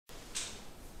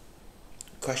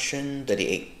Question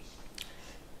 38.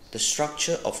 The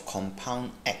structure of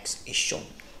compound X is shown.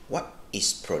 What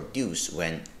is produced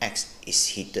when X is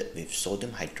heated with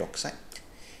sodium hydroxide?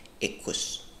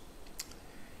 Aqueous.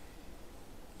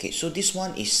 Okay, so this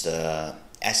one is the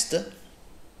ester,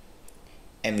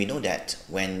 and we know that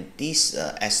when this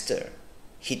ester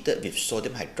heated with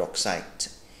sodium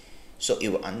hydroxide, so it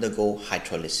will undergo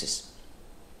hydrolysis.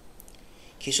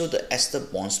 Okay, so the ester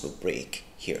bonds will break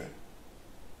here,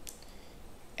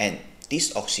 and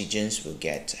these oxygens will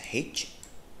get H,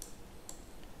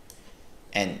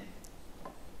 and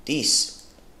this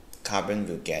carbon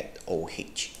will get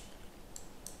OH.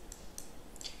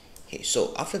 Okay,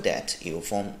 so after that, it will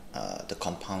form the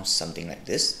compound something like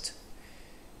this.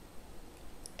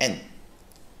 And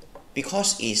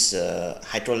because it's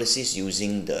hydrolysis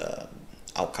using the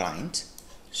alkaline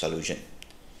solution,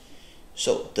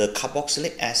 so the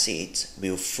carboxylic acid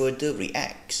will further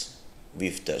react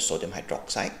with the sodium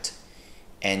hydroxide,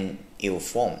 and it will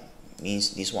form,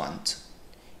 means this one,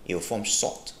 it will form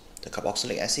salt. The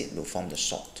carboxylic acid will form the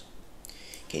salt.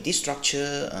 Okay, this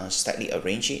structure slightly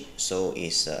arranged it so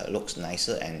it looks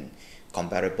nicer and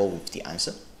comparable with the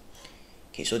answer.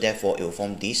 Okay, so therefore it will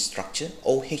form this structure.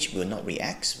 OH will not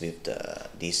react with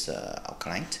this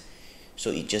alkaline,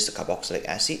 so it's just a carboxylic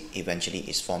acid. Eventually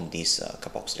it's formed this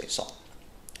carboxylate salt.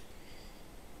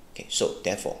 Okay, so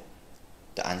therefore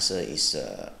the answer is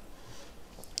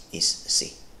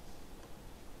C.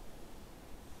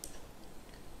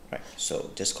 Right,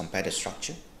 so just compare the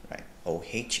structure, right? OH,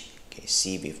 okay,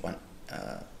 C with one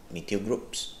methyl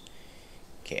groups,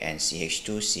 okay, and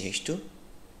CH2, CH2,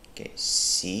 okay,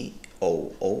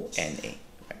 COONA,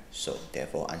 right? So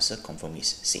therefore answer confirm is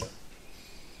C.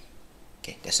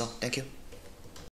 Okay, that's all. Thank you.